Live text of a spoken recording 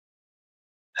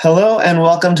Hello and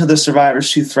welcome to the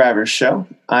Survivors to Thrivers show.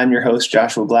 I'm your host,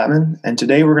 Joshua Blattman, and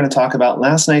today we're going to talk about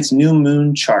last night's new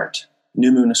moon chart,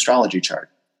 new moon astrology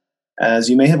chart. As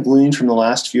you may have gleaned from the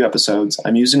last few episodes,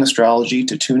 I'm using astrology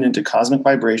to tune into cosmic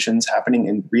vibrations happening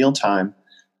in real time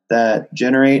that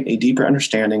generate a deeper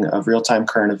understanding of real-time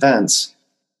current events,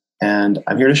 and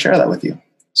I'm here to share that with you.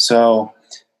 So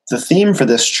the theme for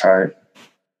this chart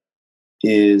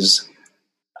is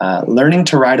learning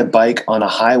to ride a bike on a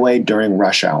highway during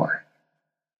rush hour.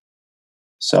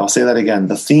 So I'll say that again.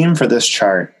 The theme for this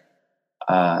chart,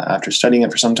 after studying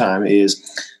it for some time,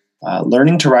 is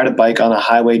learning to ride a bike on a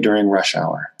highway during rush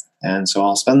hour. And so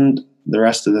I'll spend the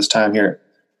rest of this time here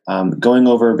going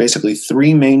over basically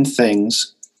three main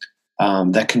things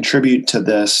that contribute to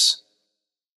this,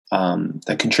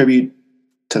 that contribute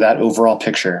to that overall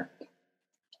picture.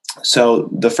 So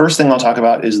the first thing I'll talk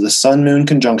about is the sun-moon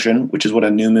conjunction, which is what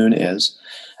a new moon is,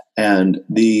 and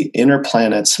the inner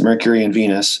planets, Mercury and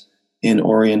Venus, in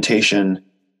orientation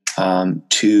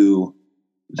to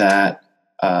that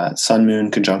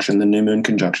sun-moon conjunction, the new moon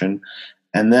conjunction.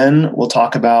 And then we'll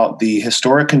talk about the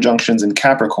historic conjunctions in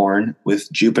Capricorn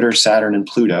with Jupiter, Saturn, and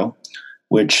Pluto,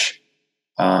 which,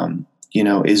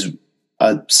 is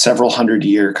a several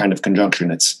hundred-year kind of conjunction.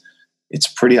 It's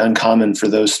pretty uncommon for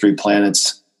those three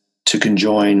planets to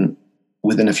conjoin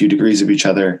within a few degrees of each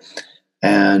other.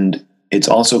 And it's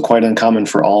also quite uncommon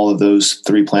for all of those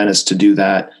three planets to do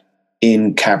that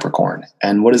in Capricorn.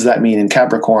 And what does that mean in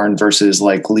Capricorn versus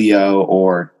like Leo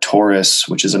or Taurus,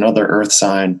 which is another earth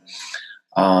sign?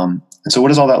 And so what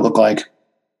does all that look like?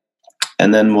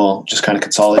 And then we'll just kind of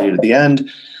consolidate at the end.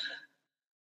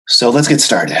 So let's get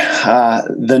started.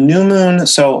 The new moon.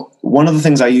 So one of the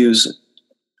things I use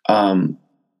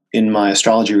in my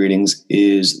astrology readings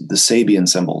is the Sabian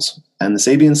symbols. And the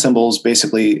Sabian symbols,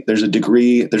 basically, there's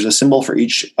a symbol for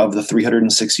each of the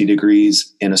 360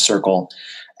 degrees in a circle.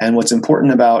 And what's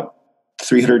important about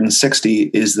 360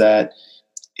 is that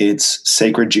it's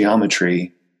sacred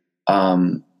geometry,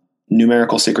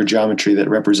 numerical sacred geometry that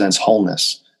represents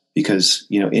wholeness. Because,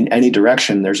 in any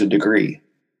direction, there's a degree.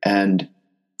 And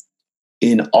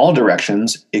in all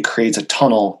directions, it creates a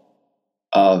tunnel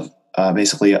of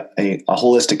basically a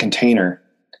holistic container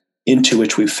into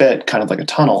which we fit, kind of like a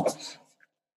tunnel.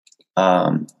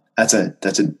 That's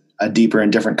a deeper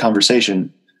and different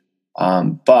conversation.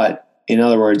 But in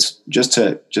other words, just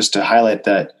to highlight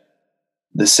that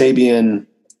the Sabian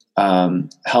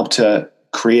helped to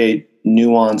create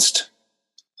nuanced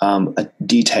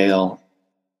detail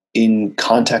in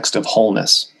context of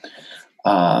wholeness.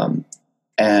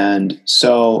 And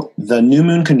so the new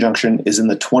moon conjunction is in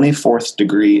the 24th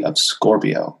degree of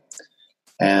Scorpio.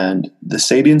 And the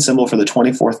Sabian symbol for the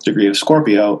 24th degree of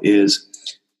Scorpio is,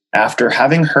 after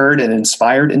having heard an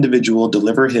inspired individual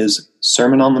deliver his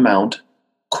Sermon on the Mount,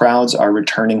 crowds are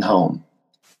returning home.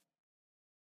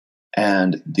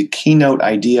 And the keynote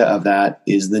idea of that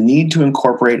is the need to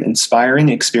incorporate inspiring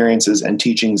experiences and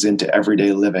teachings into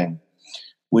everyday living,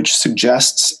 which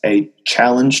suggests a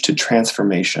challenge to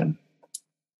transformation.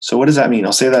 So what does that mean?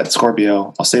 I'll say that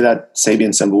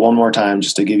Sabian symbol one more time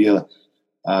just to give you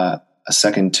a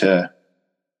second to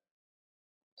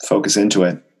focus into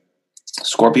it.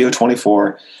 Scorpio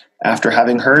 24, after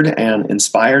having heard an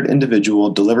inspired individual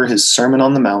deliver his Sermon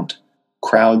on the Mount,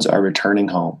 crowds are returning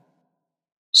home.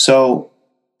 So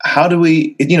how do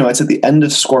we, it's at the end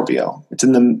of Scorpio. It's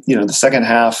in the second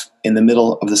half, in the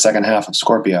middle of the second half of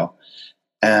Scorpio.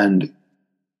 And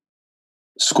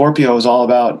Scorpio is all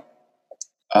about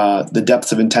the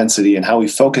depth of intensity and how we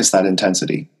focus that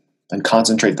intensity and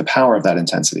concentrate the power of that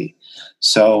intensity.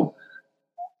 So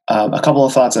a couple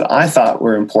of thoughts that I thought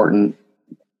were important.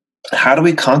 How do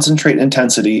we concentrate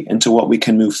intensity into what we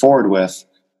can move forward with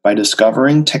by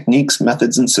discovering techniques,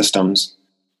 methods, and systems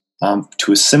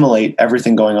to assimilate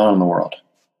everything going on in the world?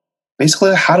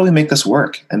 Basically, how do we make this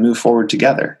work and move forward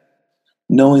together,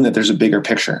 knowing that there's a bigger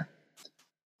picture?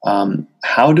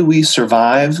 How do we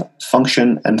survive,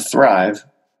 function, and thrive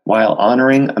while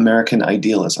honoring American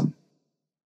idealism?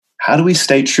 How do we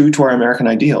stay true to our American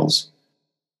ideals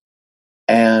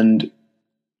and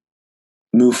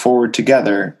move forward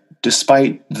together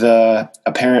despite the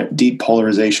apparent deep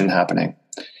polarization happening?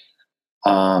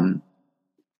 That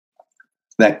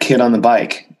kid on the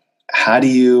bike,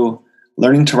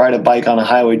 learning to ride a bike on a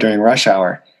highway during rush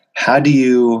hour, how do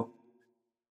you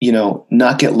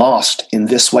not get lost in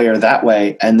this way or that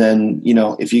way? And then,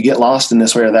 if you get lost in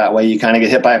this way or that way, you kind of get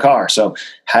hit by a car. So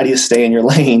how do you stay in your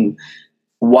lane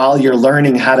while you're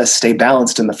learning how to stay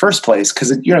balanced in the first place?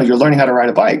 Because, you're learning how to ride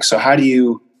a bike. So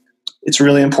it's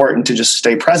really important to just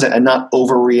stay present and not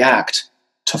overreact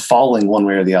to falling one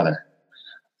way or the other.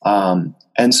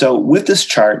 And so with this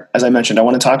chart, as I mentioned, I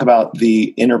want to talk about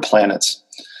the inner planets.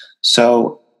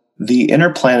 So the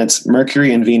inner planets,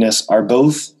 Mercury and Venus, are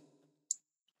both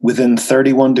within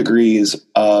 31 degrees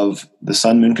of the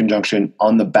Sun-Moon conjunction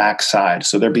on the back side.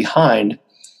 So they're behind.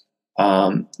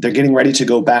 They're getting ready to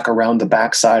go back around the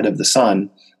back side of the Sun.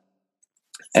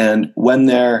 And when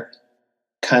they're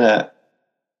kind of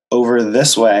over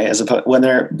this way, when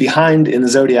they're behind in the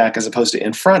zodiac as opposed to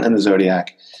in front in the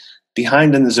zodiac,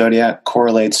 behind in the zodiac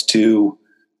correlates to,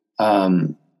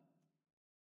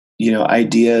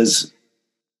 ideas,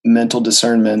 mental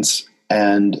discernments,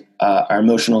 and our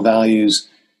emotional values.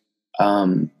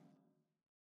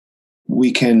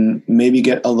 We can maybe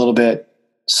get a little bit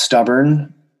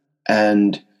stubborn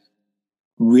and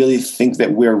really think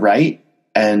that we're right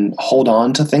and hold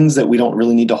on to things that we don't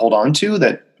really need to hold on to,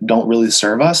 that don't really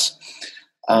serve us.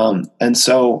 And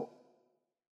so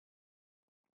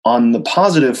on the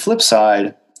positive flip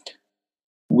side,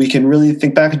 we can really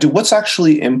think back and do what's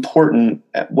actually important,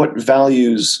 what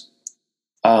values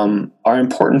are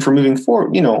important for moving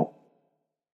forward.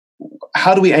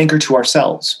 How do we anchor to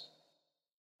ourselves?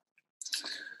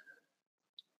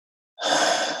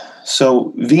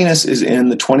 So Venus is in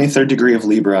the 23rd degree of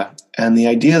Libra. And the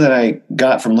idea that I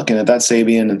got from looking at that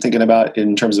Sabian and thinking about it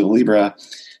in terms of Libra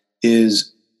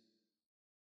is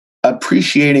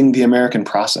appreciating the American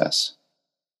process,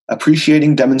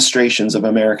 appreciating demonstrations of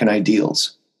American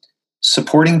ideals,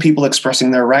 supporting people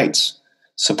expressing their rights,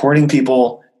 supporting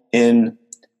people in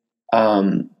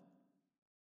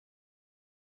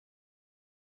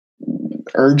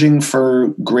urging for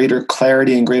greater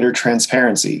clarity and greater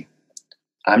transparency.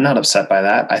 I'm not upset by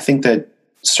that. I think that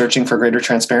searching for greater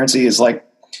transparency is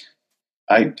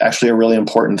actually a really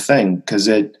important thing, because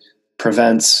it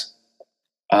prevents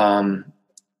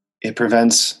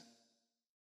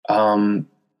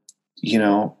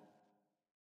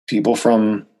people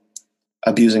from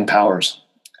abusing powers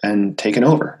and taking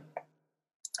over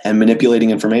and manipulating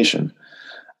information.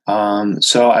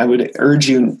 So I would urge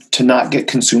you to not get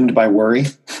consumed by worry,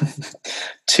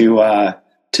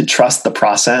 to trust the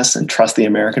process and trust the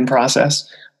American process,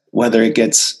 whether it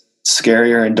gets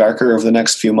scarier and darker over the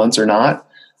next few months or not.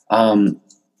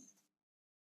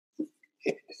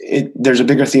 There's a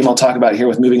bigger theme I'll talk about here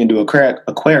with moving into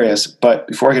Aquarius, but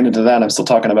before I get into that, I'm still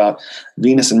talking about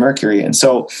Venus and Mercury. And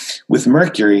so with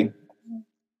Mercury,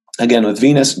 again, with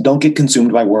Venus, don't get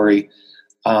consumed by worry.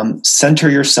 Center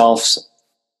yourselves.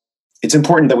 It's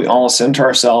important that we all center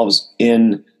ourselves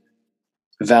in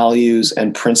values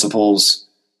and principles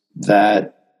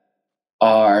that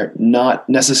are not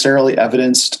necessarily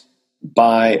evidenced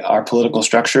by our political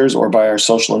structures or by our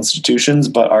social institutions,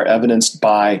 but are evidenced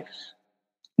by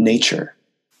nature.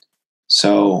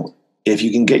 So if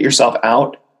you can get yourself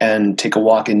out and take a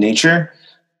walk in nature,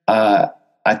 I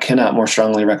cannot more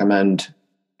strongly recommend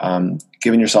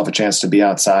giving yourself a chance to be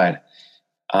outside.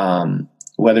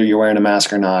 Whether you're wearing a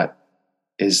mask or not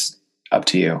is up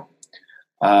to you.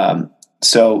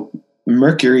 So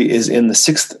Mercury is in the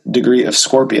 6th degree of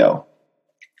Scorpio.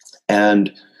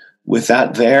 And with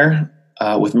that there,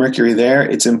 with Mercury there,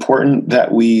 it's important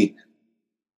that we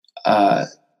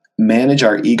manage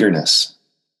our eagerness.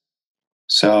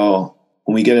 So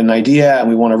when we get an idea and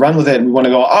we want to run with it and we want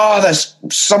to go, oh, there's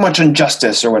so much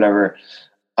injustice or whatever,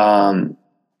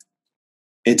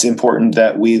 it's important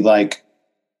that we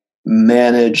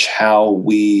manage how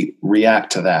we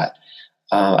react to that.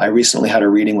 I recently had a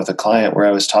reading with a client where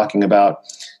I was talking about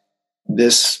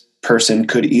this person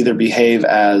could either behave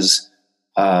as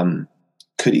the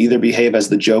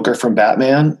Joker from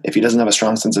Batman if he doesn't have a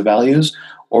strong sense of values,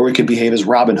 or we could behave as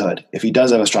Robin Hood if he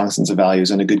does have a strong sense of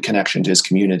values and a good connection to his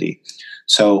community.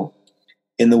 So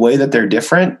in the way that they're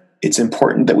different, it's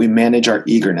important that we manage our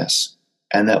eagerness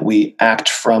and that we act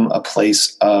from a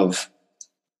place of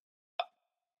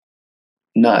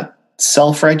not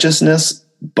self-righteousness,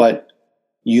 but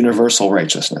universal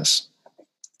righteousness.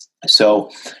 So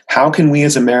how can we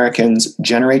as Americans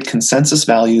generate consensus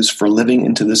values for living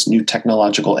into this new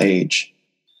technological age?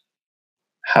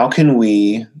 How can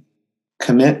we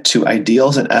commit to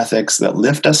ideals and ethics that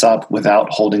lift us up without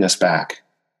holding us back?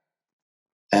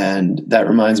 And that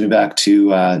reminds me back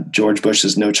to George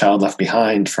Bush's No Child Left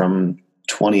Behind from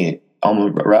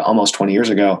almost 20 years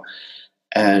ago.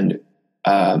 And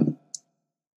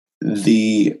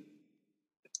the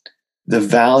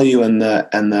value and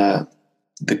the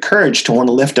courage to want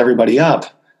to lift everybody up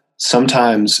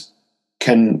sometimes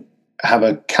can have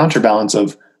a counterbalance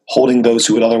of holding those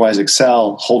who would otherwise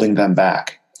excel, holding them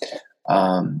back.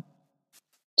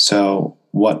 So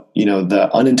the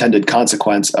unintended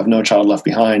consequence of No Child Left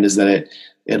Behind is that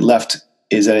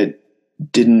it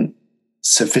didn't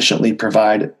sufficiently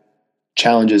provide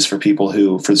challenges for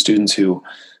the students who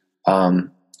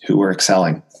were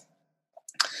excelling.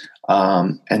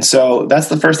 And so that's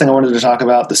the first thing I wanted to talk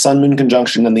about: the Sun-Moon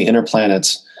conjunction and the inner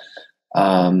planets.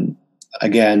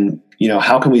 Again,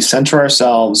 how can we center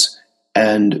ourselves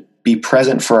and be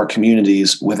present for our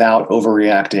communities without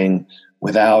overreacting,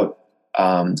 without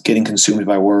getting consumed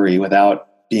by worry, without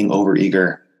being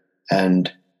overeager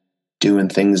and doing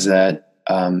things that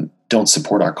don't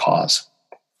support our cause.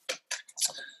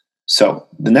 So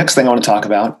the next thing I want to talk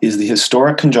about is the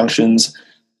historic conjunctions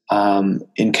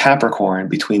in Capricorn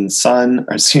between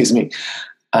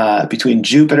between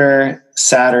Jupiter,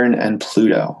 Saturn, and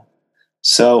Pluto.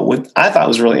 So what I thought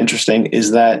was really interesting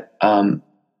is that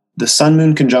the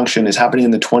Sun-Moon conjunction is happening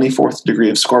in the 24th degree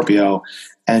of Scorpio,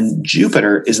 and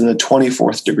Jupiter is in the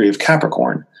 24th degree of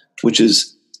Capricorn, which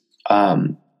is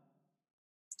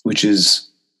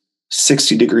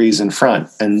 60 degrees in front,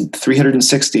 and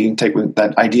 360, take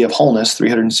that idea of wholeness,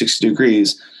 360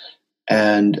 degrees,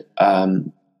 and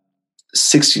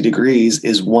 60 degrees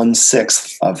is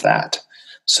 1/6 of that.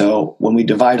 So when we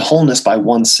divide wholeness by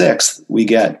 1/6, we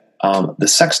get the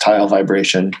sextile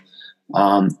vibration.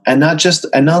 And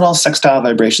not all sextile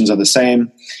vibrations are the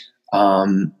same.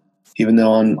 Even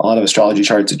though on a lot of astrology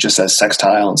charts, it just says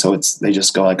sextile. And so they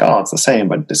just go like, oh, it's the same,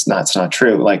 but it's not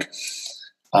true. Like,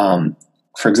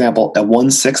 for example, a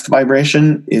 1/6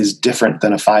 vibration is different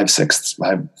than a 5/6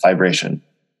 vibration.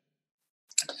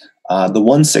 The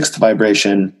 1/6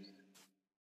 vibration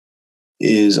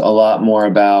is a lot more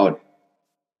about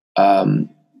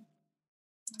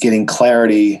getting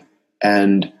clarity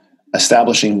and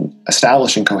establishing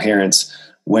coherence,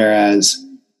 whereas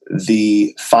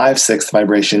the 5/6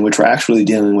 vibration, which we're actually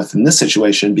dealing with in this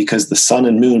situation, because the Sun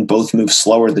and Moon both move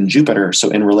slower than Jupiter. So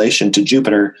in relation to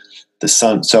Jupiter, the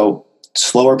Sun, so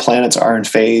faster planets are in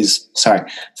phase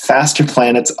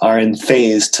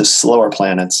to slower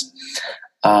planets.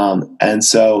 And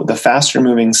so the faster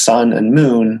moving Sun and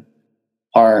Moon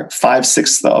are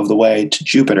 5/6 of the way to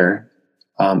Jupiter,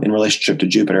 in relationship to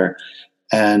Jupiter.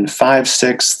 And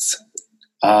 5/6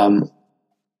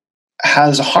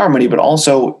 has a harmony, but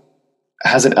also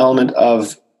has an element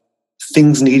of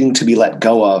things needing to be let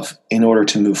go of in order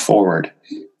to move forward.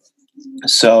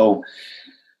 So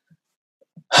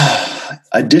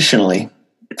additionally,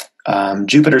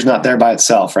 Jupiter's not there by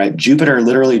itself, right? Jupiter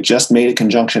literally just made a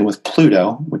conjunction with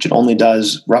Pluto, which it only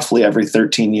does roughly every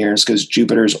 13 years because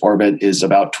Jupiter's orbit is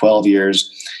about 12 years.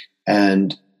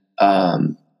 And,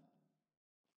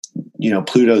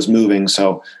 Pluto's moving,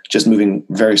 so just moving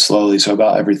very slowly. So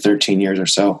about every 13 years or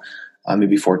so,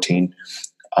 maybe 14.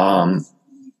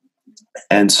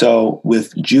 And so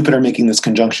with Jupiter making this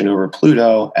conjunction over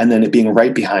Pluto, and then it being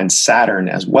right behind Saturn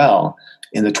as well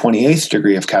in the 28th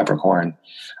degree of Capricorn,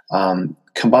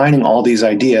 combining all these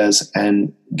ideas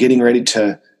and getting ready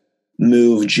to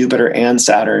move Jupiter and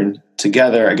Saturn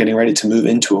together, getting ready to move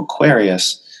into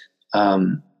Aquarius,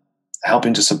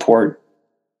 helping to support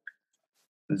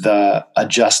the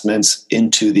adjustments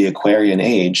into the Aquarian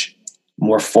age,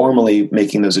 more formally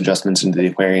making those adjustments into the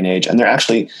Aquarian age. And they're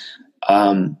actually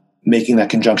making that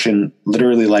conjunction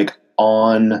literally like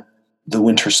on the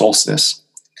winter solstice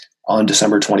on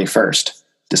December 20th,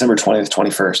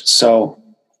 21st. So,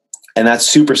 and that's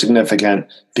super significant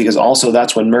because also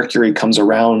that's when Mercury comes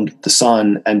around the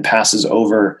sun and passes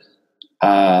over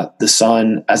the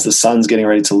sun as the sun's getting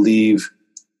ready to leave.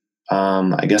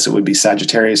 I guess it would be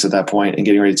Sagittarius at that point and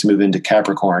getting ready to move into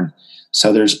Capricorn.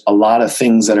 So there's a lot of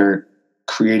things that are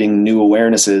creating new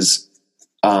awarenesses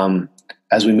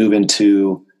as we move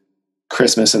into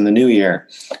Christmas and the New Year.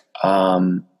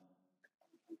 But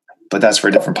that's for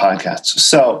a different podcast.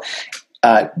 So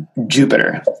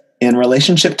Jupiter in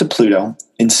relationship to Pluto,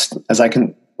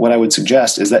 what I would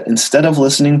suggest is that instead of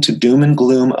listening to doom and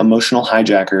gloom emotional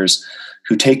hijackers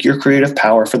who take your creative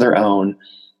power for their own,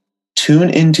 tune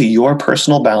into your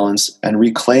personal balance and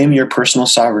reclaim your personal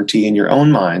sovereignty in your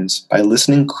own minds by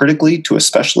listening critically to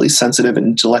especially sensitive and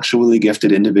intellectually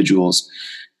gifted individuals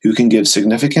who can give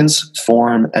significance,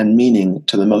 form, and meaning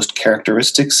to the most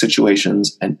characteristic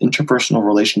situations and interpersonal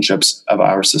relationships of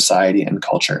our society and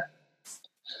culture.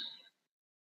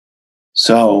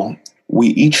 So we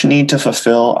each need to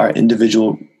fulfill our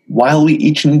individual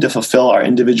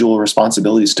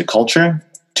responsibilities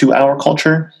to our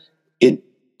culture, it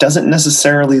doesn't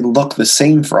necessarily look the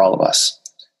same for all of us.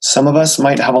 Some of us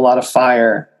might have a lot of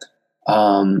fire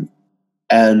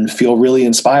and feel really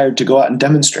inspired to go out and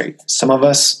demonstrate. Some of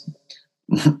us,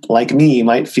 like me,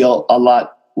 might feel a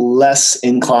lot less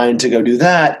inclined to go do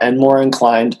that and more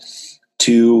inclined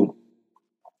to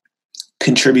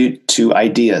contribute to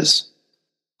ideas.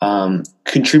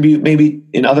 contribute maybe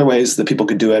in other ways that people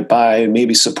could do it by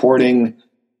maybe supporting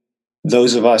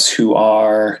those of us who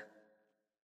are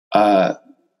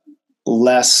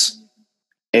less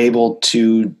able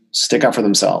to stick up for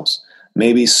themselves,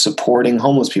 maybe supporting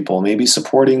homeless people, maybe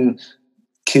supporting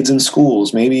kids in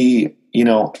schools, maybe,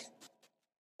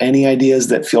 any ideas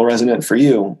that feel resonant for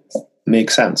you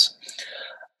make sense.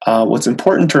 What's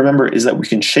important to remember is that we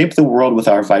can shape the world with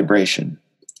our vibration.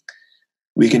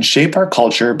 We can shape our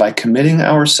culture by committing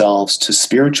ourselves to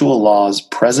spiritual laws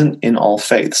present in all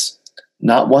faiths.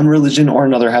 Not one religion or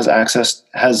another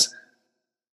has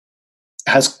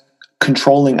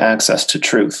controlling access to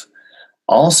truth.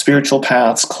 All spiritual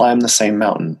paths climb the same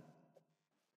mountain.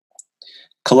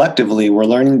 Collectively, we're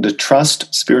learning to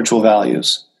trust spiritual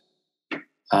values,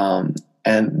 and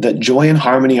that joy and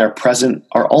harmony are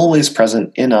always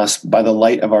present in us by the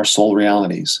light of our soul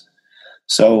realities.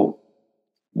 So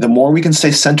the more we can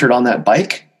stay centered on that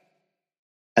bike,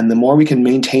 and the more we can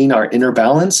maintain our inner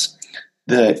balance,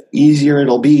 the easier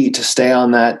it'll be to stay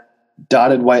on that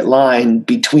dotted white line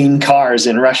between cars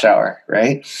in rush hour,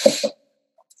 right?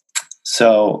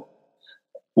 So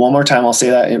one more time, I'll say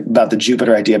that about the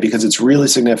Jupiter idea because it's really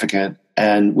significant.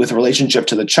 And with relationship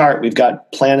to the chart, we've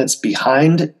got planets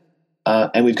behind,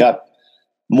 and we've got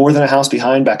more than a house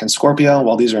behind back in Scorpio,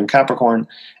 while these are in Capricorn.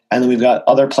 And then we've got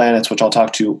other planets, which I'll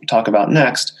talk about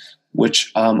next,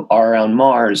 which are around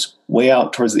Mars, way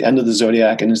out towards the end of the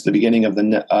zodiac and into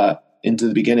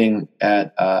the beginning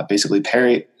at basically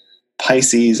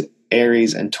Pisces,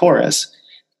 Aries, and Taurus,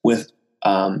 with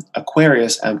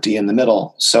Aquarius empty in the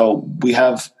middle. So we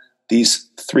have these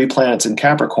 3 planets in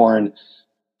Capricorn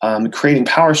creating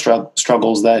power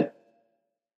struggles that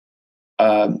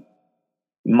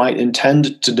might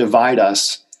intend to divide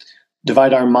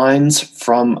our minds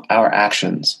from our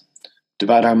actions,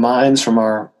 divide our minds from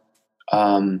our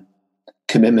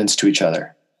commitments to each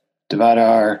other, divide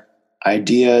our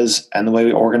ideas and the way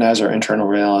we organize our internal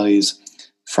realities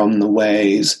from the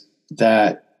ways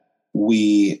that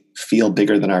we feel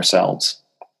bigger than ourselves.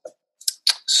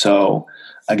 So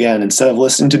again, instead of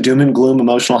listening to doom and gloom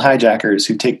emotional hijackers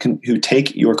who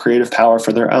take your creative power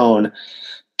for their own,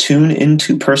 tune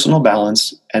into personal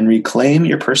balance and reclaim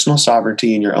your personal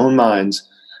sovereignty in your own minds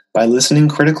by listening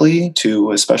critically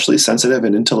to especially sensitive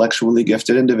and intellectually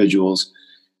gifted individuals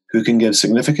who can give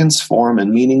significance, form,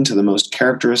 and meaning to the most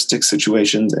characteristic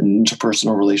situations and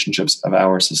interpersonal relationships of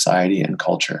our society and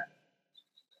culture.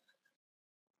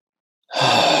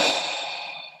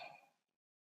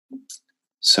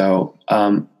 So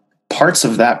parts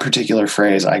of that particular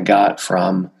phrase I got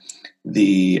from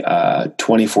the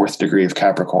 24th degree of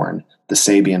Capricorn, the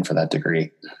Sabian for that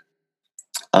degree.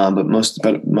 But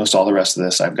most all the rest of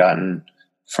this I've gotten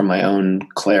from my own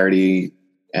clarity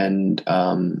and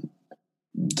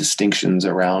distinctions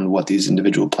around what these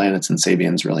individual planets and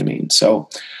Sabians really mean. So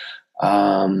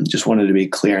just wanted to be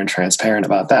clear and transparent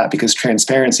about that, because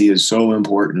transparency is so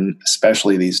important,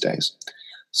 especially these days.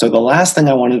 So the last thing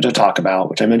I wanted to talk about,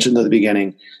 which I mentioned at the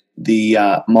beginning, the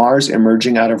Mars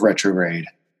emerging out of retrograde.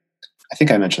 I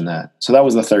think I mentioned that. So that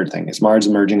was the third thing, is Mars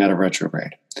emerging out of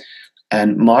retrograde.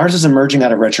 And Mars is emerging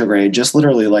out of retrograde just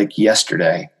literally like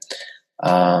yesterday,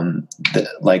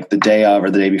 like the day of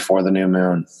or the day before the new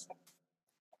moon.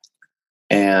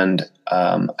 And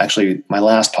actually, my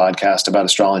last podcast about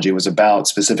astrology was about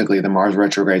specifically the Mars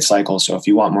retrograde cycle. So if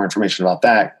you want more information about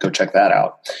that, go check that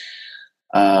out.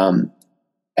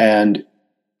 And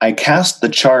I cast the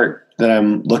chart that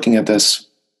I'm looking at this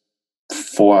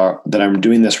for, that I'm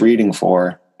doing this reading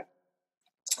for.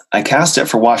 I cast it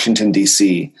for Washington,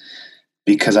 D.C.,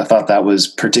 because I thought that was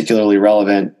particularly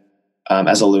relevant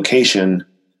as a location.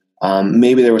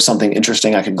 Maybe there was something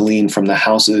interesting I could glean from the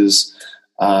houses,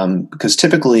 because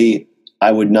typically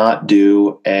I would not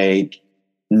do a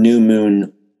new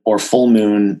moon or full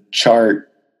moon chart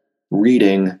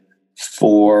reading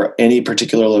for any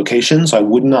particular location. So I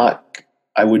would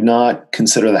not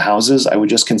consider the houses. I would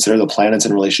just consider the planets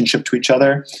in relationship to each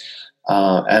other.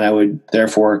 And I would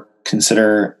therefore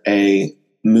consider a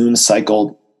moon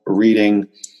cycle reading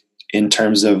in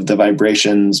terms of the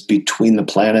vibrations between the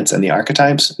planets and the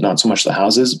archetypes, not so much the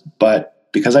houses. But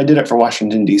because I did it for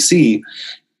Washington, D.C.,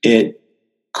 it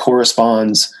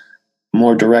corresponds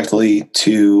more directly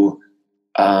to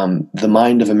the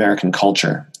mind of American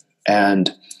culture.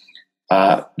 And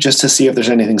just to see if there's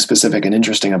anything specific and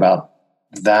interesting about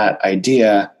that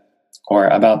idea or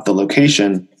about the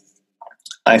location,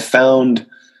 I found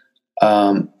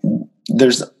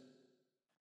there's,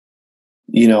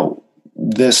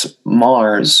 this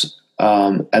Mars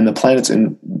and the planets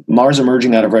in Mars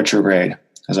emerging out of retrograde,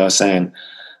 as I was saying,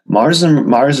 Mars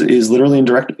is literally in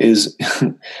direct is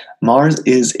Mars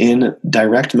is in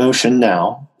direct motion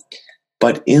now,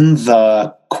 but in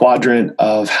the quadrant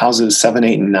of houses 7,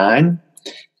 8, and 9.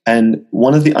 And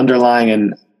one of the underlying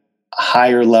and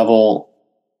higher level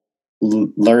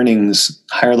learnings,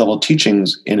 higher level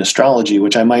teachings in astrology,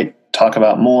 which I might talk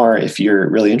about more if you're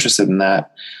really interested in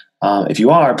that. If you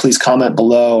are, please comment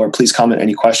below, or please comment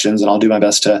any questions, and I'll do my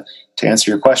best to answer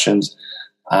your questions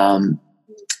and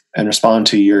respond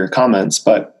to your comments.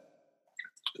 But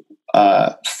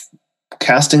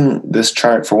casting this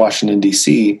chart for Washington,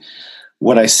 D.C.,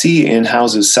 what I see in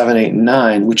houses 7, 8, and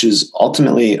 9, which is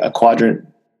ultimately a quadrant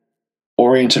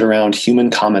oriented around human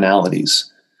commonalities.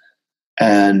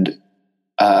 And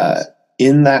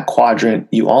in that quadrant,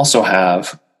 you also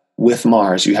have, with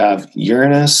Mars, you have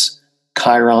Uranus,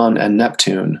 Chiron, and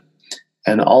Neptune.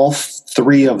 And all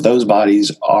three of those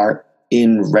bodies are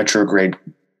in retrograde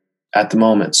at the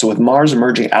moment. So with Mars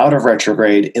emerging out of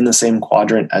retrograde in the same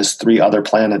quadrant as three other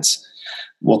planets,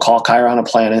 we'll call Chiron a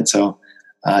planet. So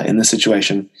in this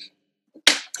situation,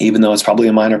 even though it's probably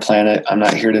a minor planet, I'm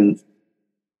not here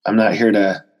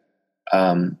to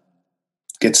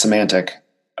get semantic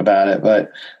about it.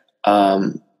 But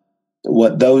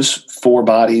what those four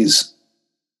bodies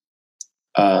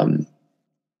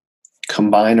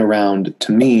combine around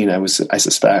to mean, I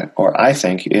suspect, or I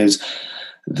think, is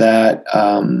that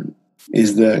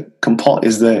is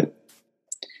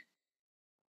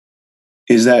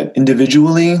that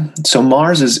individually. So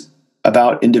Mars is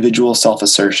about individual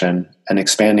self-assertion and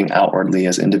expanding outwardly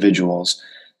as individuals.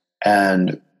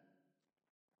 And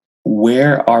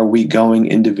where are we going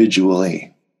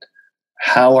individually?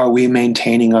 How are we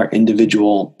maintaining our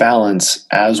individual balance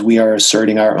as we are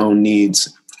asserting our own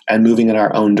needs and moving in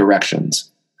our own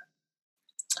directions?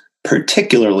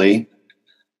 Particularly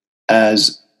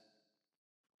as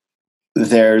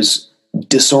there's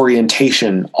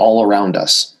disorientation all around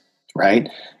us, right?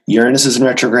 Uranus is in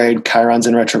retrograde, Chiron's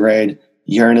in retrograde,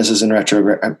 Uranus,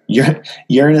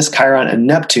 Chiron, and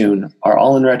Neptune are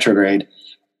all in retrograde.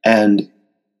 And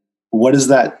what does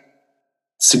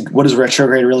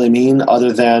retrograde really mean,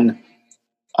 other than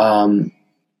the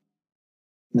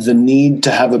need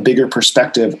to have a bigger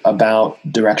perspective about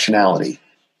directionality?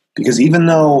 Because even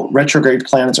though retrograde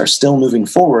planets are still moving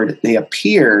forward, they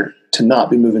appear to not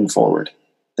be moving forward.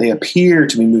 They appear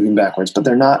to be moving backwards, but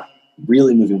they're not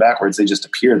really moving backwards. They just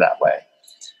appear that way.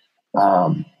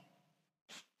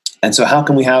 And so how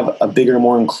can we have a bigger,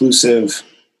 more inclusive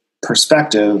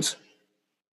perspective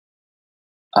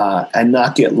and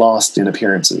not get lost in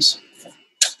appearances?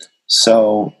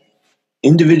 So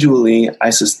individually,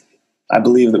 I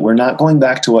believe that we're not going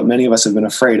back to what many of us have been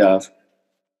afraid of.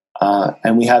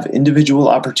 And we have individual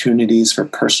opportunities for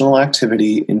personal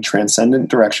activity in transcendent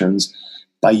directions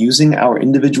by using our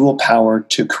individual power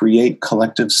to create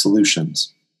collective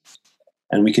solutions.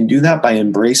 And we can do that by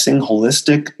embracing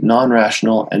holistic,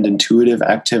 non-rational, and intuitive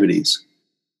activities.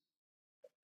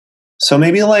 So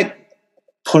maybe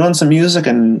put on some music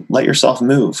and let yourself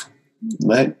move.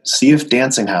 See if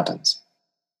dancing happens.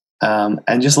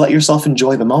 And just let yourself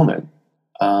enjoy the moment.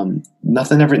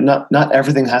 Not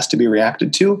everything has to be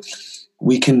reacted to.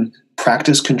 We can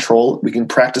practice control. We can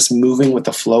practice moving with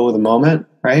the flow of the moment,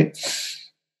 right?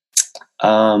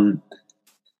 And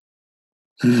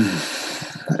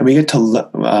we get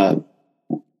to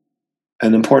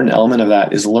an important element of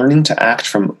that is learning to act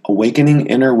from awakening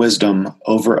inner wisdom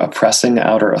over oppressing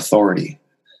outer authority.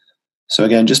 So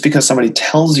again, just because somebody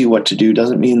tells you what to do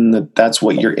doesn't mean that that's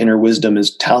what your inner wisdom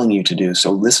is telling you to do.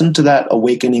 So listen to that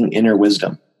awakening inner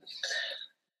wisdom.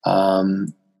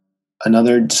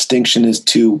 Another distinction is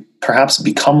to perhaps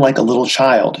become like a little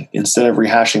child instead of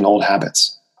rehashing old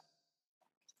habits.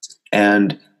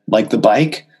 And like the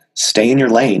bike, stay in your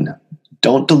lane.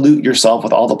 Don't dilute yourself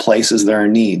with all the places there are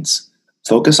needs.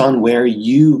 Focus on where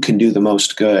you can do the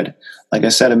most good. Like I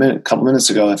said a couple minutes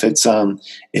ago,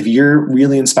 if you're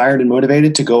really inspired and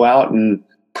motivated to go out and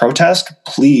protest,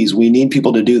 please, we need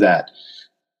people to do that.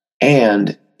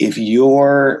 And if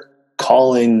your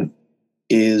calling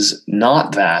is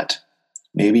not that,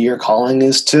 maybe your calling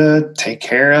is to take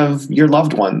care of your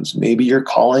loved ones. Maybe your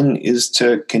calling is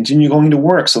to continue going to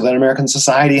work so that American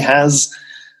society has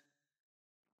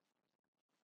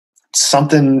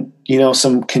something,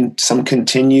 some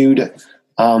continued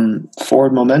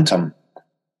forward momentum.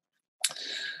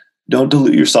 Don't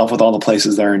dilute yourself with all the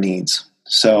places there are needs.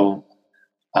 So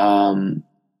I'll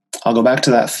go back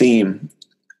to that theme,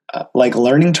 like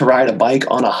learning to ride a bike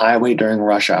on a highway during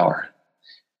rush hour.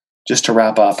 Just to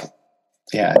wrap up,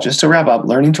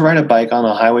 learning to ride a bike on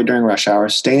a highway during rush hour,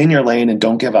 stay in your lane and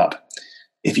don't give up.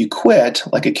 If you quit,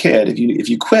 like a kid, if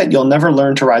you quit, you'll never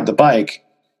learn to ride the bike,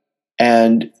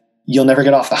 and you'll never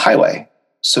get off the highway.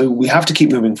 So we have to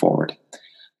keep moving forward.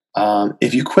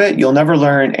 If you quit, you'll never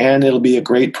learn, and it'll be a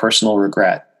great personal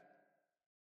regret.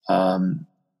 In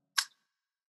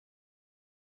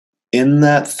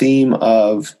that theme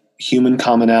of human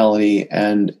commonality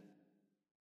and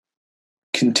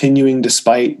continuing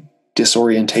despite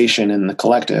disorientation in the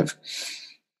collective,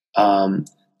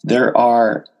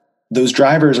 those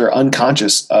drivers are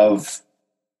unconscious of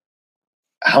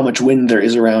how much wind there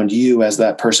is around you as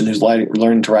that person who's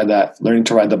learning to ride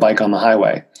the bike on the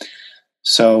highway.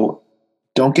 So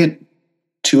don't get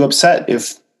too upset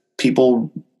if people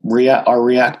are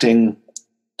reacting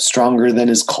stronger than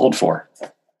is called for.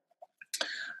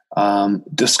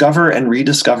 Discover and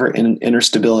rediscover inner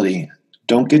stability.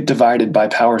 Don't get divided by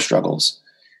power struggles.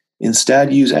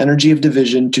 Instead, use energy of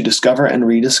division to discover and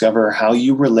rediscover how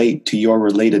you relate to your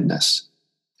relatedness.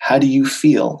 How do you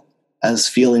feel as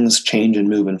feelings change and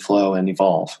move and flow and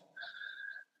evolve?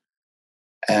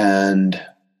 And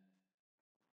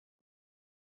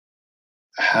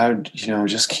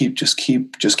just keep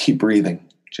breathing.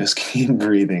 Just keep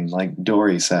breathing. Like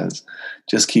Dory says,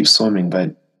 just keep swimming.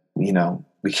 But, we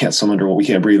can't we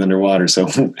can't breathe underwater. So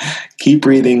keep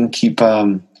breathing, keep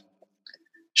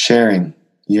sharing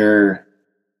your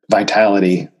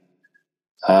vitality,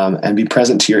 and be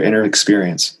present to your inner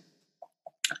experience.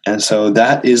 And so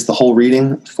that is the whole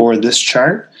reading for this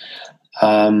chart.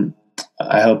 I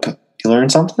hope you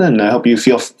learned something, and I hope you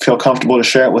feel comfortable to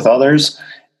share it with others.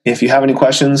 If you have any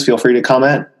questions, feel free to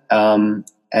comment. And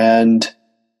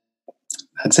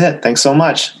that's it. Thanks so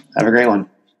much. Have a great one.